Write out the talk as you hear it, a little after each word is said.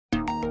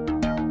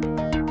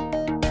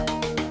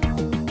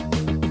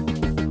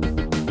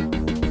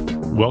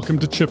Welcome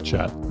to Chip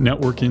Chat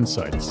Network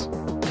Insights.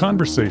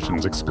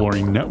 Conversations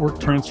exploring network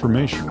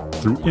transformation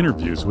through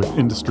interviews with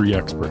industry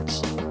experts.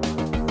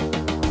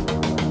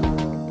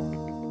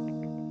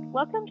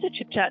 Welcome to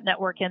Chip Chat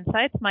Network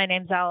Insights. My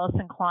name's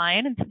Allison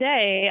Klein, and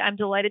today I'm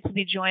delighted to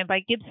be joined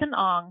by Gibson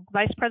Ong,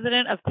 Vice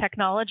President of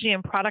Technology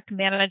and Product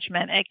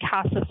Management at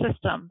Casa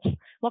Systems.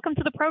 Welcome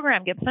to the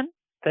program, Gibson.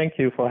 Thank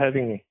you for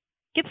having me.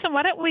 Gibson,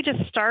 why don't we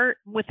just start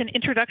with an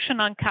introduction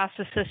on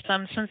Casa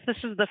Systems, since this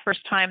is the first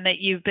time that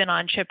you've been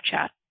on Chip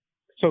Chat.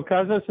 So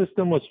Casa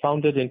System was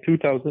founded in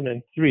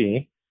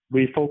 2003.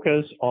 We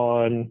focus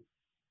on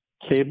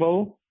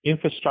cable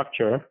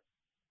infrastructure.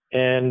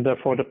 And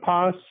for the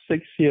past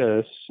 6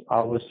 years,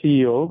 our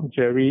CEO,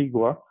 Jerry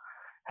Guo,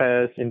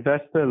 has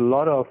invested a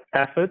lot of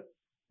effort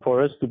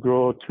for us to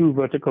grow two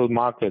vertical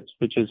markets,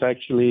 which is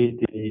actually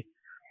the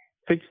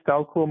fixed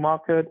telco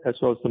market as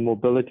well as the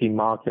mobility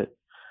market.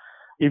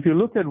 If you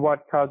look at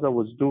what Casa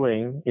was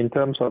doing in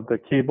terms of the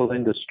cable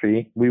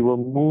industry, we were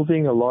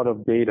moving a lot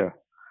of data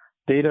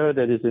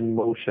that is in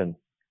motion,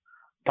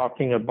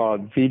 talking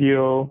about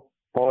video,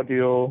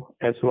 audio,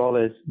 as well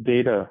as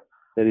data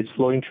that is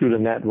flowing through the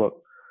network.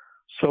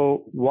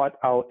 So what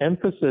our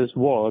emphasis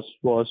was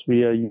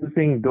we are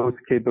using those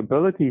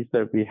capabilities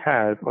that we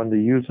have on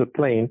the user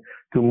plane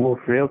to move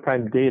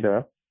real-time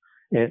data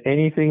and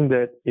anything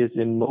that is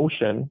in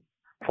motion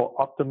for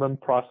optimum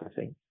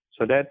processing.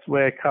 So that's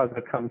where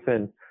Casa comes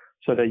in,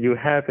 so that you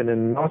have an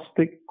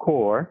agnostic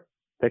core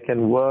that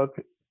can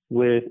work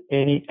with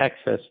any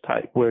access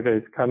type, whether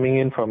it's coming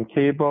in from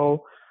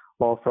cable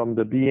or from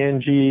the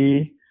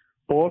BNG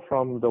or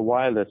from the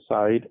wireless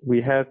side.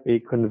 We have a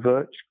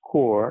converged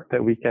core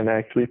that we can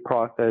actually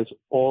process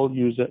all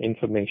user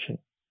information.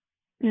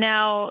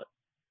 Now,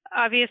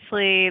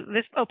 obviously,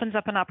 this opens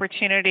up an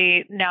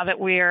opportunity now that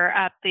we're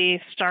at the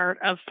start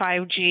of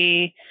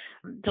 5G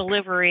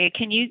delivery.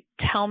 Can you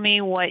tell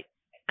me what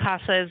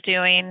Casa is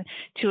doing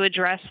to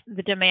address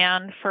the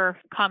demand for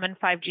common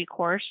 5G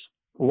cores?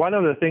 One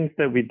of the things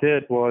that we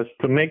did was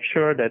to make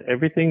sure that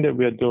everything that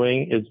we are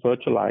doing is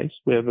virtualized.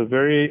 We have a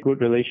very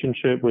good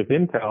relationship with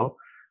Intel,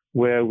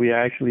 where we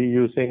are actually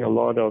using a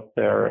lot of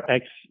their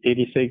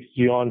x86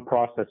 Xeon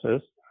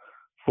processors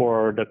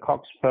for the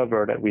COX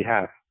server that we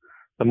have.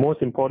 The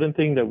most important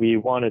thing that we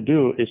want to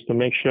do is to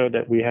make sure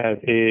that we have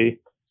a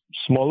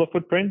smaller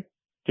footprint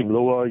to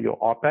lower your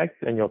OPEX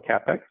and your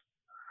CAPEX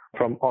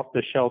from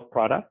off-the-shelf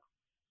product.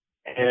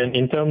 And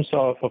in terms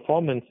of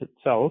performance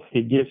itself,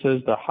 it gives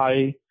us the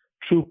high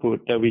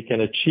throughput that we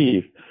can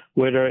achieve,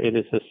 whether it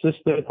is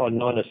assisted or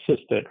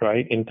non-assisted,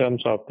 right, in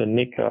terms of the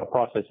NIC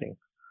processing.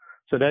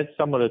 So that's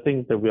some of the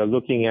things that we are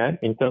looking at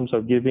in terms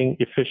of giving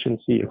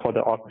efficiency for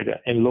the operator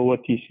and lower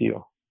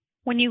TCO.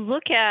 When you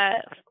look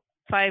at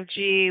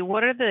 5G,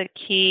 what are the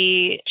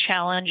key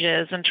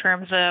challenges in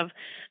terms of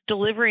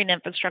delivering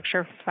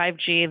infrastructure for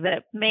 5G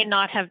that may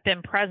not have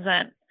been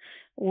present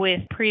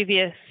with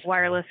previous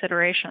wireless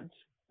iterations?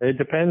 It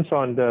depends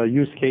on the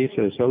use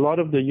cases. A lot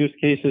of the use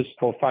cases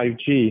for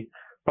 5G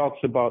talks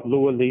about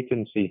lower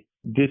latency,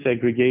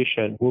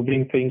 disaggregation,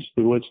 moving things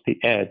towards the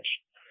edge,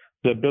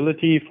 the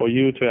ability for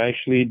you to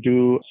actually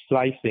do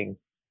slicing.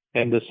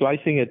 And the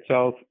slicing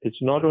itself is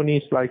not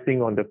only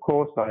slicing on the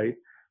core side,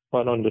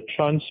 but on the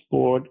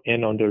transport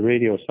and on the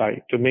radio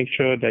side to make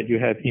sure that you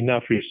have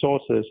enough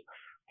resources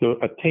to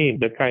attain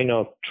the kind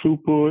of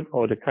throughput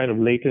or the kind of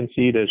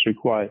latency that's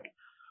required.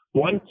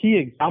 One key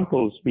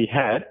examples we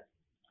had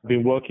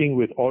been working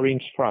with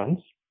Orange France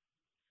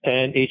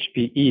and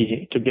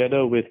HPE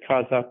together with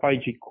Casa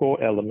 5G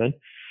core element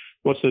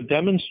was to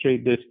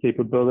demonstrate this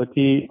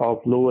capability of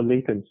lower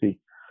latency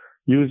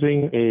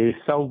using a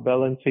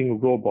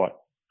self-balancing robot,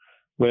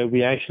 where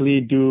we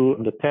actually do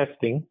the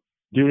testing.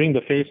 During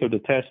the phase of the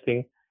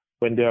testing,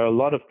 when there are a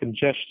lot of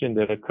congestion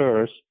that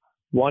occurs,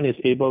 one is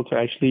able to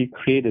actually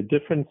create a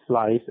different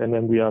slice, and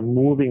then we are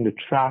moving the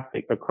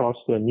traffic across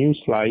to a new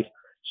slice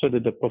so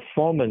that the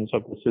performance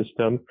of the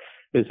system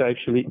is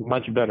actually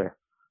much better.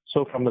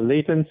 So from a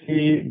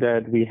latency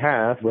that we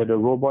have, where the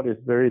robot is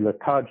very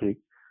lethargic,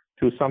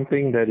 to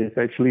something that is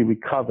actually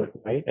recovered,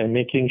 right? And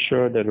making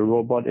sure that the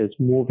robot is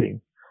moving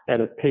at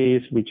a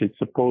pace which it's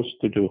supposed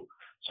to do.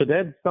 So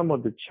that's some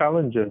of the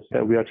challenges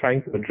that we are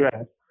trying to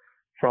address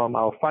from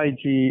our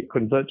 5G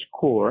converged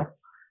core,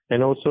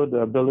 and also the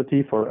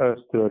ability for us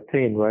to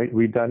attain, right,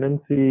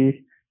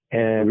 redundancy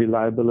and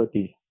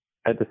reliability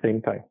at the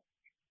same time.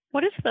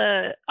 What has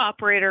the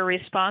operator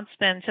response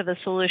been to the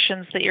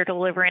solutions that you're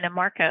delivering in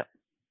market?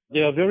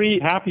 They are very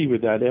happy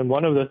with that. And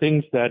one of the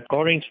things that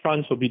Orange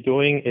France will be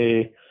doing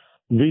a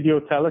video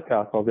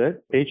telecast of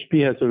it.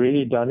 HP has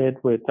already done it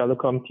with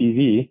Telecom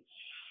TV.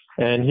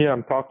 And here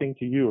I'm talking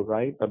to you,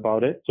 right,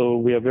 about it. So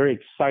we are very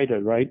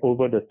excited, right,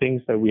 over the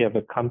things that we have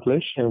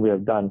accomplished and we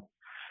have done.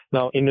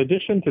 Now, in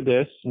addition to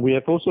this, we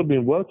have also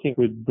been working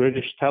with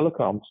British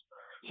Telecoms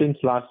since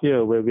last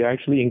year, where we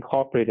actually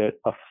incorporated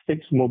a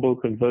fixed mobile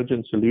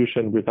convergence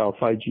solution with our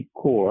 5G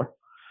core.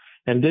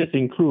 And this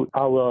includes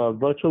our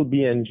virtual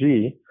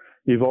BNG,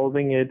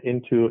 evolving it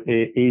into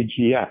a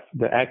AGF,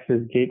 the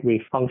access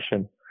gateway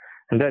function.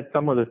 And that's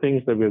some of the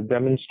things that we've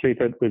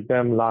demonstrated with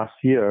them last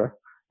year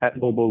at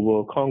Mobile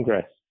World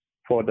Congress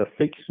for the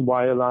fixed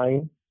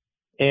wireline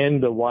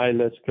and the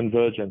wireless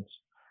convergence.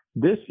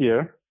 This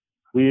year,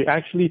 we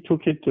actually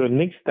took it to a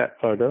next step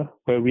further,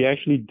 where we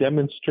actually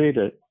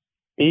demonstrated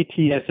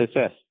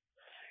ATSSS.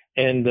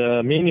 And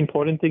the main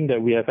important thing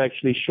that we have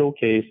actually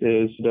showcased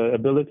is the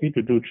ability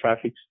to do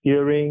traffic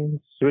steering,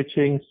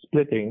 switching,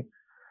 splitting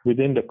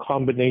within the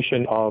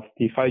combination of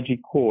the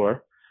 5G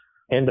core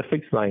and the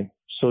fixed line.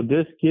 So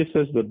this gives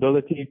us the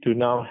ability to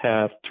now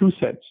have two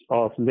sets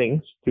of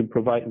links to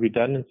provide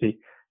redundancy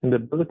and the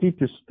ability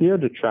to steer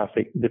the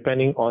traffic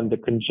depending on the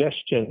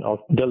congestion of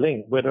the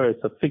link, whether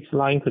it's a fixed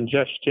line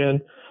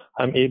congestion.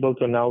 I'm able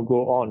to now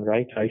go on,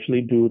 right, to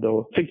actually do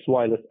the fixed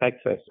wireless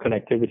access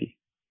connectivity.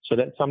 So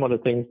that's some of the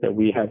things that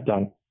we have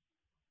done.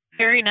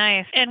 Very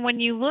nice. And when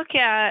you look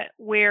at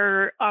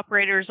where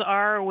operators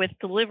are with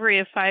delivery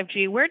of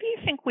 5G, where do you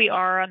think we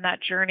are on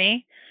that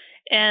journey?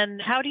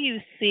 And how do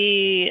you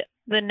see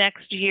the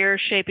next year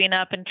shaping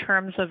up in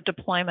terms of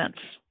deployments?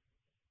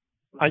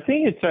 I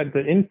think it's at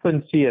the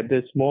infancy at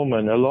this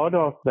moment. A lot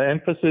of the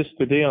emphasis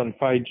today on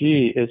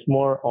 5G is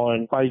more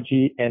on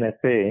 5G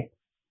NSA.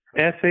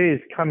 SA is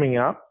coming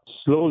up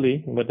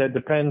slowly, but that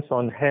depends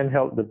on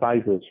handheld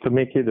devices to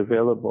make it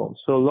available.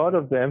 So a lot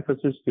of the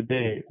emphasis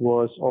today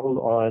was all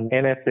on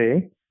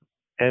NSA.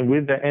 And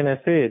with the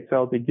NSA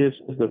itself, it gives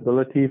us the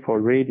ability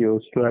for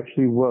radios to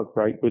actually work,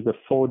 right, with the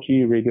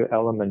 4G radio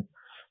element.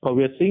 But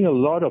we're seeing a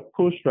lot of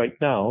push right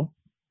now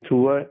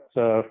towards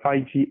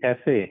 5G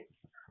SA.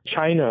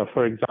 China,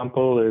 for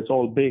example, is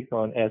all big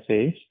on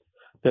SAs.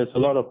 There's a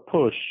lot of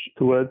push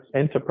towards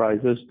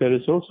enterprises that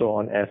is also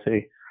on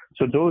SA.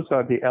 So those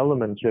are the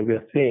elements that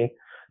we're seeing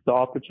the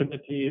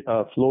opportunity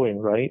flowing,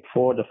 right,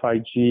 for the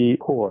 5G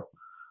core,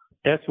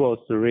 as well as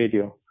the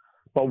radio.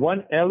 But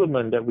one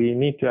element that we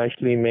need to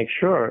actually make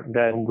sure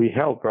that we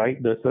help,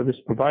 right, the service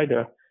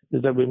provider,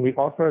 is that when we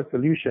offer a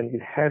solution,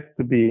 it has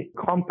to be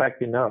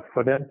compact enough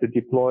for them to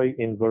deploy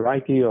in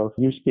variety of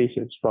use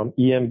cases, from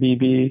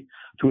EMBB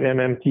to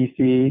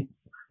MMTC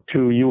to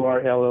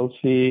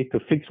URLLC to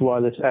fixed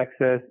wireless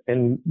access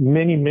and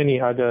many,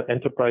 many other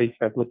enterprise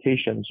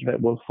applications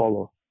that will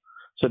follow.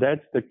 So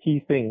that's the key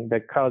thing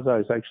that CASA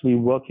is actually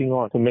working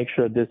on to make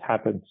sure this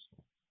happens.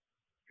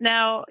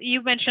 Now,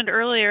 you mentioned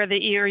earlier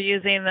that you're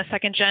using the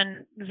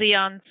second-gen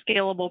Xeon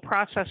scalable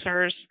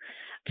processors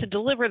to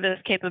deliver this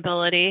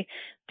capability.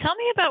 Tell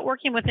me about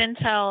working with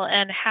Intel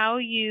and how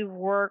you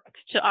worked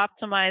to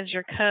optimize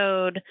your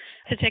code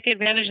to take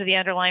advantage of the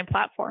underlying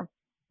platform.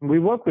 We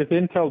work with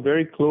Intel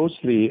very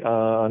closely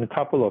on a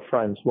couple of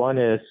fronts. One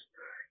is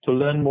to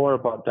learn more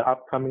about the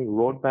upcoming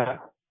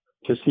roadmap,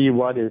 to see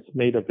what is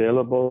made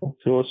available,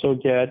 to also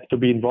get to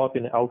be involved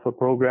in the alpha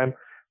program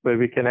where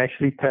we can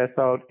actually test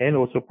out and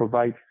also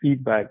provide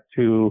feedback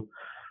to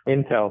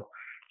Intel.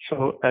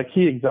 So a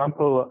key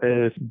example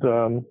is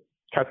the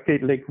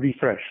Cascade Lake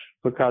refresh.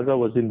 So CASA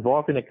was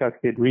involved in a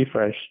Cascade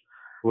refresh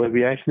where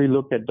we actually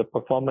look at the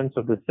performance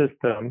of the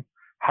system,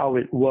 how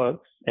it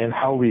works, and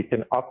how we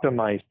can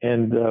optimize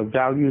and the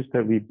values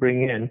that we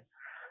bring in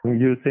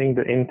using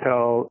the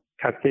Intel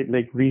Cascade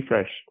Lake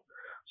refresh.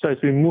 So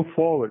as we move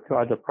forward to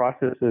other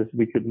processes,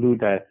 we could do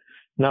that.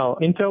 Now,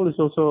 Intel is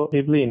also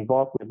heavily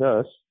involved with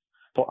us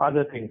for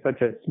other things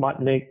such as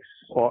SmartNICs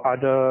or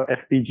other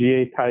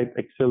FPGA type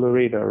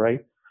accelerator,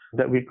 right?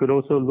 That we could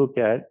also look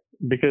at,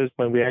 because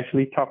when we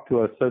actually talk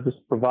to a service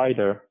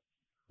provider,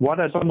 what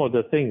are some of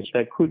the things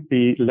that could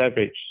be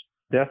leveraged?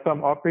 There are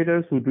some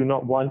operators who do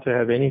not want to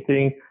have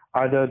anything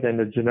other than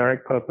the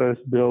generic purpose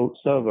built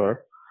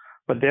server,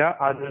 but there are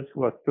others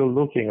who are still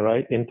looking,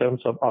 right, in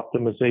terms of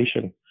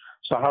optimization.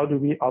 So how do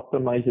we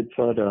optimize it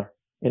further?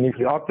 And if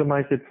we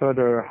optimize it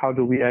further, how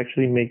do we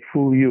actually make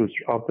full use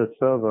of the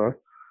server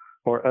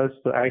for us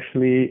to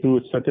actually do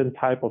a certain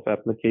type of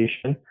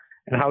application?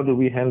 And how do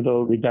we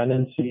handle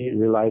redundancy,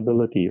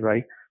 reliability,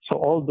 right? So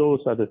all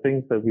those are the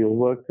things that we'll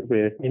work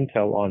with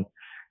Intel on.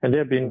 And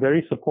they've been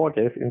very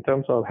supportive in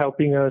terms of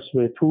helping us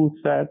with tool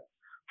set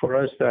for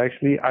us to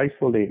actually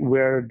isolate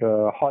where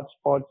the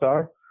hotspots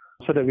are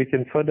so that we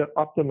can further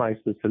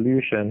optimize the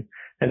solution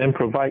and then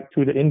provide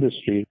to the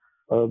industry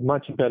a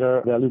much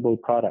better, valuable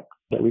product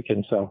that we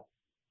can sell.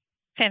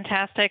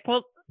 Fantastic.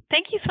 Well,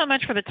 thank you so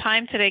much for the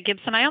time today,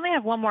 Gibson. I only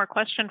have one more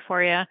question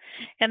for you,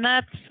 and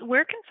that's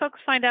where can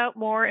folks find out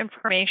more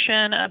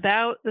information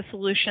about the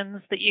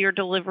solutions that you're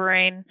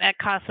delivering at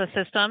CASA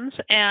Systems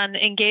and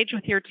engage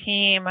with your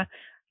team?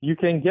 You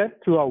can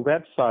get to our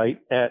website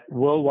at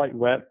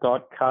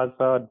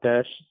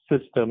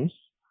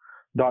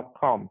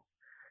worldwideweb.casa-systems.com.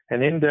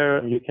 And in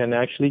there, you can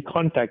actually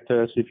contact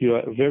us if you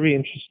are very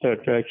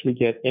interested to actually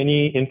get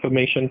any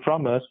information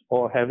from us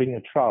or having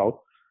a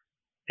trial,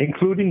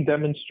 including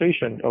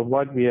demonstration of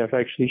what we have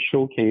actually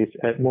showcased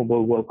at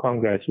Mobile World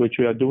Congress, which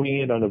we are doing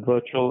it on a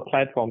virtual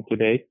platform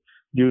today.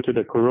 Due to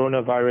the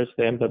coronavirus,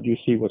 the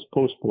MWC was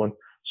postponed.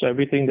 So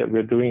everything that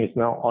we're doing is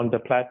now on the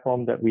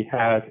platform that we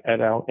have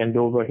at our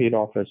Andover head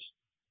office.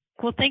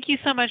 Well, thank you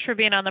so much for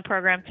being on the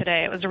program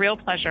today. It was a real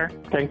pleasure.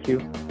 Thank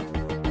you.